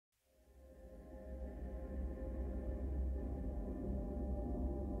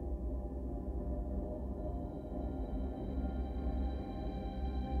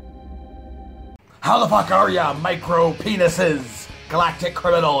How the fuck are ya, micro penises? Galactic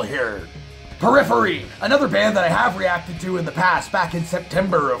Criminal here. PERIPHERY, another band that I have reacted to in the past, back in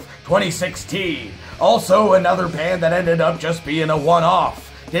September of 2016. Also, another band that ended up just being a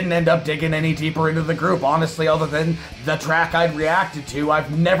one-off. Didn't end up digging any deeper into the group, honestly, other than the track I'd reacted to.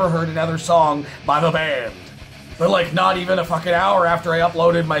 I've never heard another song by the band. But like, not even a fucking hour after I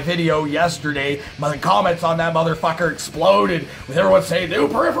uploaded my video yesterday, my comments on that motherfucker exploded with everyone saying, "New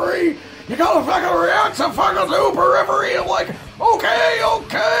PERIPHERY! You gotta fucking react to fucking new PERIPHERY!" I'm like,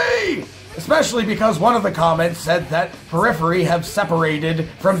 okay! Especially because one of the comments said that PERIPHERY have separated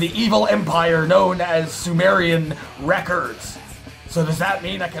from the evil empire known as Sumerian Records. So does that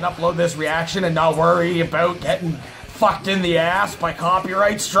mean I can upload this reaction and not worry about getting fucked in the ass by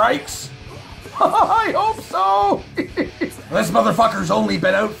copyright strikes? I hope so! This motherfucker's only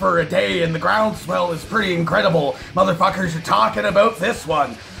been out for a day and the groundswell is pretty incredible. Motherfuckers are talking about this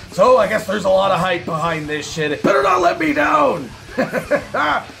one. So I guess there's a lot of hype behind this shit. It better not let me down!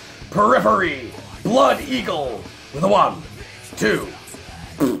 PERIPHERY, Blood Eagle, with a 1, 2.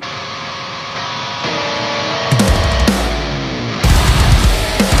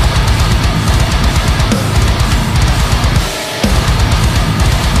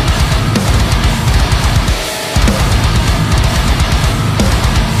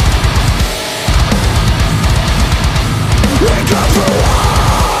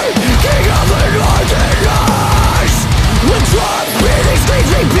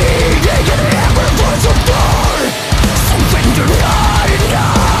 Something to not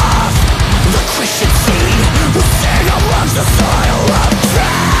enough.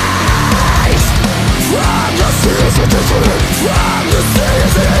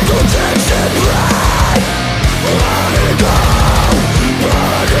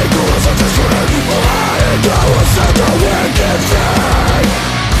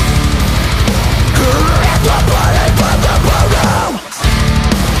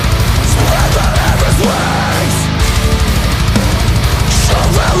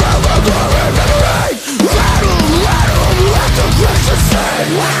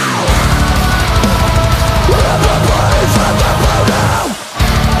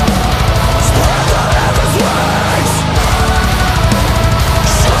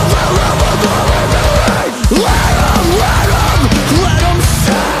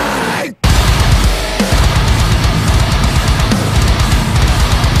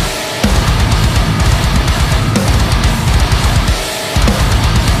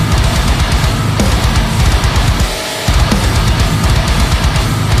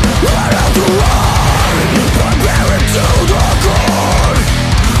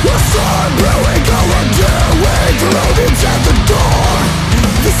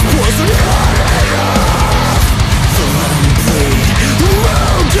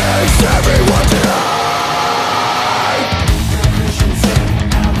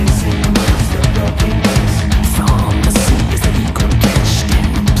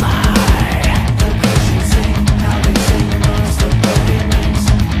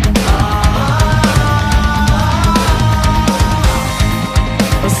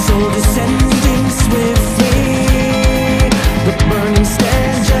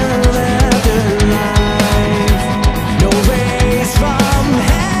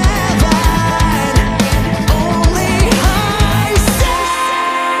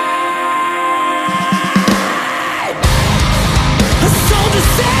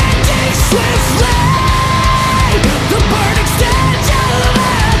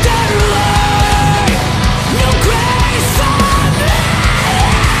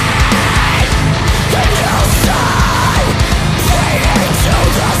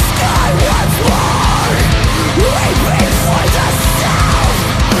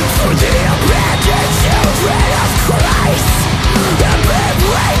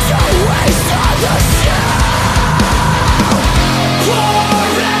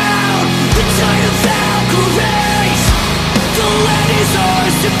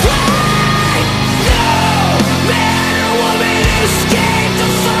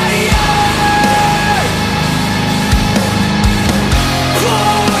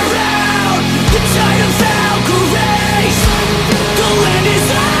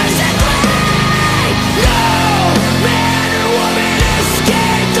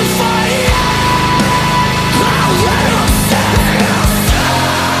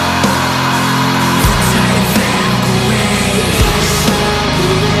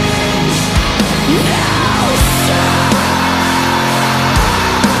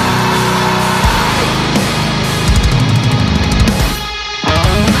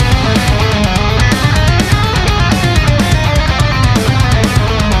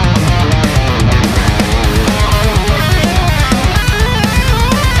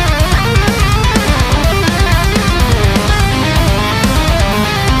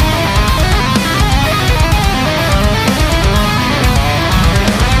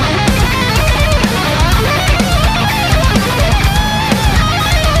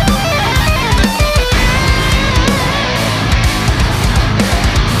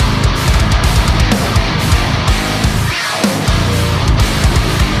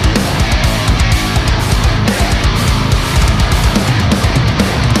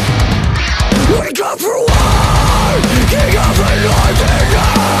 come for war, king of the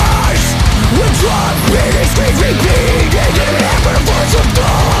nothingness. The drum beating, screams repeat, in the air for the voice of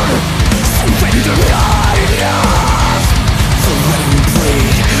God. Surrender not enough, so let me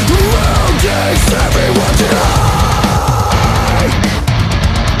bleed. The world takes everyone tonight.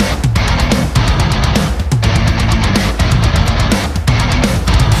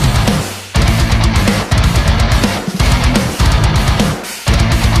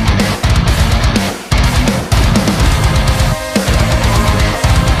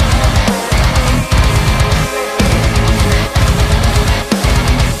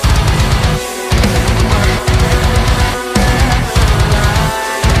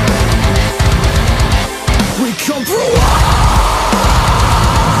 Come for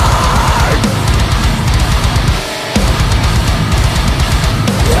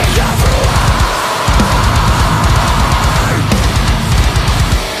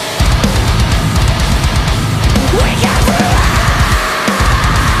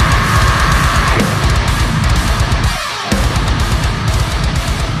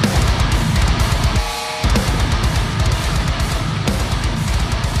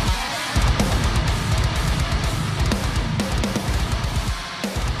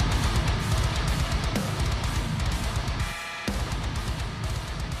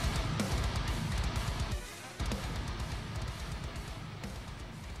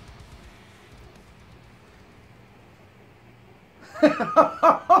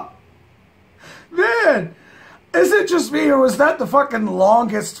Man, is it just me, or was that the fucking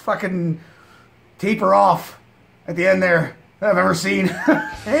longest fucking taper off at the end there that I've ever seen?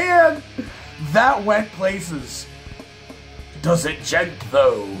 And that went places. Does it gent,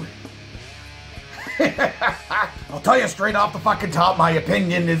 though? I'll tell you straight off the fucking top, my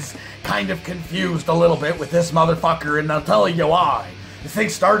opinion is kind of confused a little bit with this motherfucker, and I'll tell you why. The thing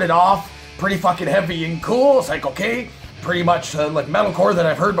started off pretty fucking heavy and cool. It's like, okay, pretty much like metalcore that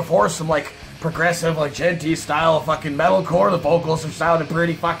I've heard before, some like progressive, like genty style fucking metalcore. The vocals are sounding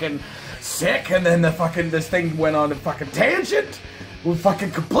pretty fucking sick, and then this thing went on a fucking tangent with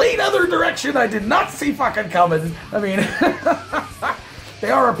fucking complete other direction I did not see fucking coming. I mean, they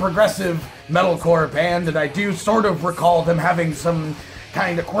are a progressive metalcore band, and I do sort of recall them having some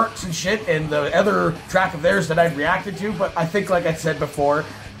kind of quirks and shit in the other track of theirs that I'd reacted to, but I think, like I said before,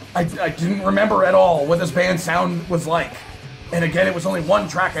 I didn't remember at all what this band's sound was like. And again, it was only one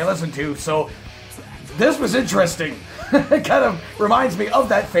track I listened to, so this was interesting. It kind of reminds me of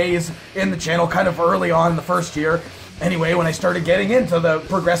that phase in the channel, kind of early on in the first year. Anyway, when I started getting into the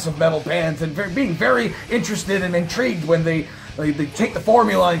progressive metal bands and being very interested and intrigued when they take the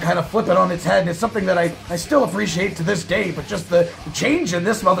formula and kind of flip it on its head. And it's something that I still appreciate to this day, but just the change in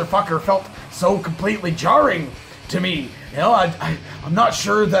this motherfucker felt so completely jarring to me. You know, I'm not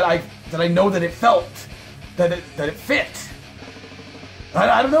sure that I know that it felt that it fit.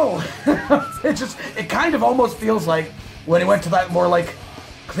 I don't know. It kind of almost feels like when it went to that more like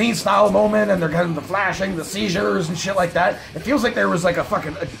clean style moment and they're kind of the flashing, the seizures and shit like that. It feels like there was like a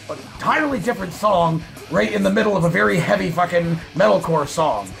fucking entirely different song right in the middle of a very heavy fucking metalcore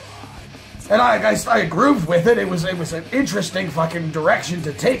song. And I grooved with it. It was an interesting fucking direction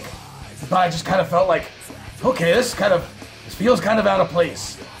to take. But I just kind of felt like, okay, this feels kind of out of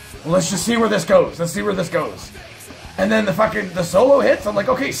place. Well, let's just see where this goes. Let's see where this goes. And then the solo hits. I'm like,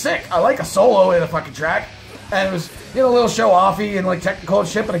 okay, sick. I like a solo in a fucking track. And it was, you know, a little show-offy and like technical and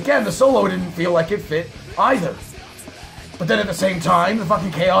shit. But again, the solo didn't feel like it fit either. But then at the same time, the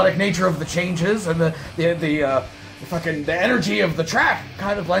fucking chaotic nature of the changes and the energy of the track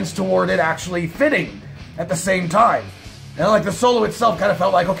kind of lends toward it actually fitting at the same time. And like the solo itself kind of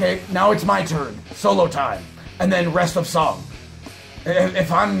felt like, okay, now it's my turn, solo time, and then rest of song.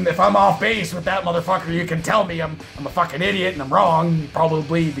 If I'm off base with that motherfucker, you can tell me I'm a fucking idiot and I'm wrong. You'd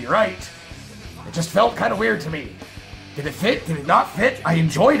probably be right. It just felt kind of weird to me. Did it fit? Did it not fit? I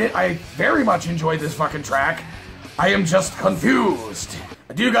enjoyed it. I very much enjoyed this fucking track. I am just confused.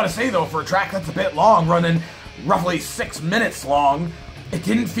 I do gotta say though, for a track that's a bit long, running roughly 6 minutes long, it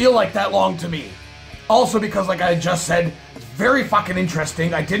didn't feel like that long to me. Also because, like I just said, it's very fucking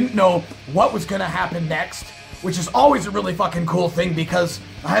interesting. I didn't know what was gonna happen next, which is always a really fucking cool thing because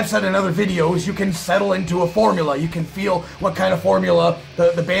I have said in other videos, you can settle into a formula. You can feel what kind of formula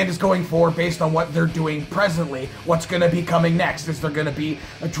the band is going for based on what they're doing presently. What's gonna be coming next? Is there gonna be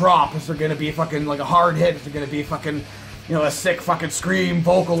a drop? Is there gonna be fucking like a hard hit? Is there gonna be fucking, you know, a sick fucking scream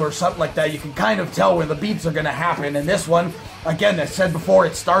vocal or something like that? You can kind of tell when the beats are gonna happen. And this one, again, I said before,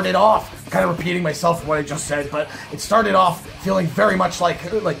 it started off, kind of repeating myself what I just said, but it started off feeling very much like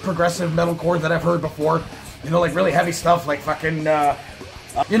progressive metalcore that I've heard before. You know, like really heavy stuff, like fucking,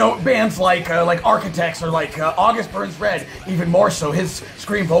 You know, bands like Architects or like August Burns Red, even more so. His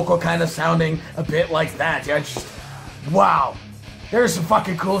scream vocal kind of sounding a bit like that. Yeah, just wow. There's some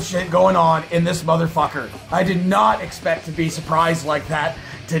fucking cool shit going on in this motherfucker. I did not expect to be surprised like that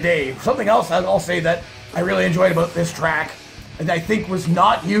today. Something else I'll say that I really enjoyed about this track, and I think was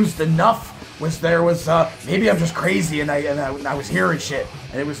not used enough, was there was, maybe I'm just crazy and I was hearing shit,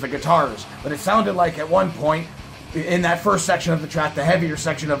 and it was the guitars. But it sounded like at one point, in that first section of the track, the heavier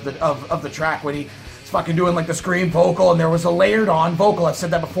section of the track, when he fucking doing like the scream vocal, and there was a layered on vocal. I've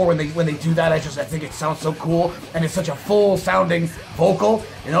said that before. When they do that, I think it sounds so cool, and it's such a full sounding vocal,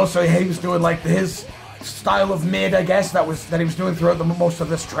 you know. So he was doing like his style of mid, I guess, that he was doing throughout most of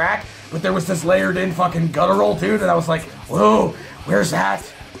this track. But there was this layered in fucking guttural, dude, and I was like, whoa, where's that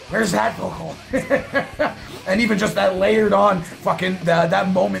vocal? And even just that layered on fucking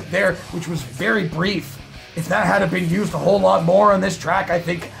that moment there, which was very brief. If that had been used a whole lot more on this track, I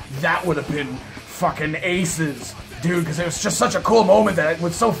think that would have been fucking aces, dude, because it was just such a cool moment that it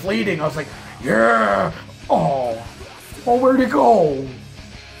was so fleeting. I was like, yeah, oh, where'd it go?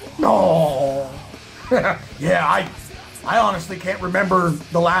 No. Yeah, I honestly can't remember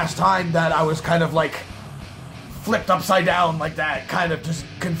the last time that I was kind of like flipped upside down like that, kind of just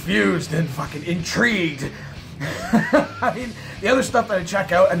confused and fucking intrigued. I mean, the other stuff that I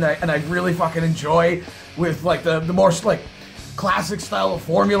check out and I really fucking enjoy with like the more like classic style of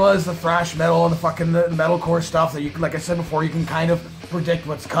formulas, the thrash metal and the fucking the metalcore stuff that you, like I said before, you can kind of predict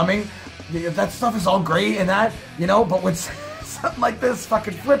what's coming. That stuff is all great and that, you know, but when something like this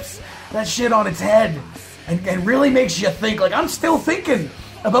fucking flips that shit on its head and really makes you think, like I'm still thinking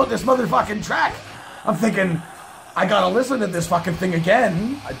about this motherfucking track. I'm thinking, I gotta listen to this fucking thing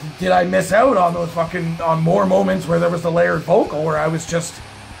again. Did I miss out on those on more moments where there was the layered vocal where I was just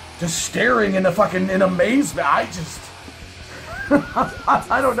staring in amazement?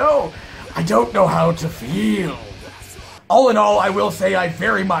 I don't know. I don't know how to feel. All in all, I will say I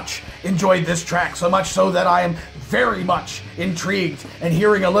very much enjoyed this track, so much so that I am very much intrigued and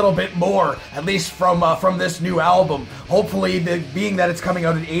hearing a little bit more, at least from this new album. Hopefully, being that it's coming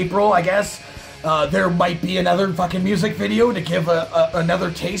out in April, I guess, there might be another fucking music video to give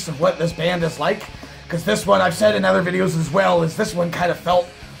another taste of what this band is like. Because this one, I've said in other videos as well, is this one kind of felt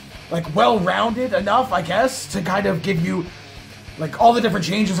like well-rounded enough, I guess, to kind of give you like all the different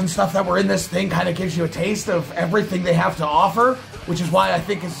changes and stuff that were in this thing. Kind of gives you a taste of everything they have to offer, which is why I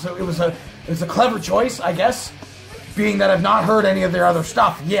think it was a clever choice, I guess, being that I've not heard any of their other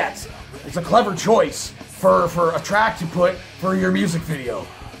stuff yet. It's a clever choice for a track to put for your music video.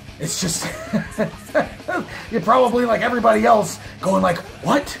 It's just you're probably like everybody else going like,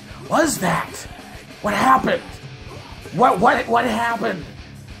 what was that? What happened? What happened?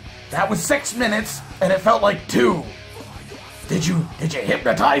 That was 6 minutes and it felt like 2. Did you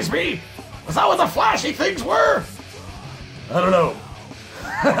hypnotize me? Was that what the flashy things were? I don't know.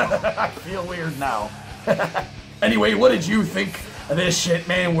 I feel weird now. Anyway, what did you think of this shit,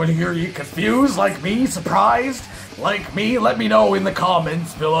 man? Were you confused like me? Surprised like me? Let me know in the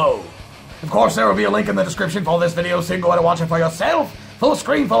comments below. Of course, there will be a link in the description for this video, so you can go out and watch it for yourself. Full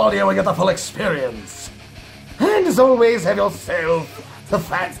screen, full audio, and get the full experience. And as always, have yourself a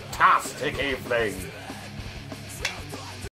fantastic evening.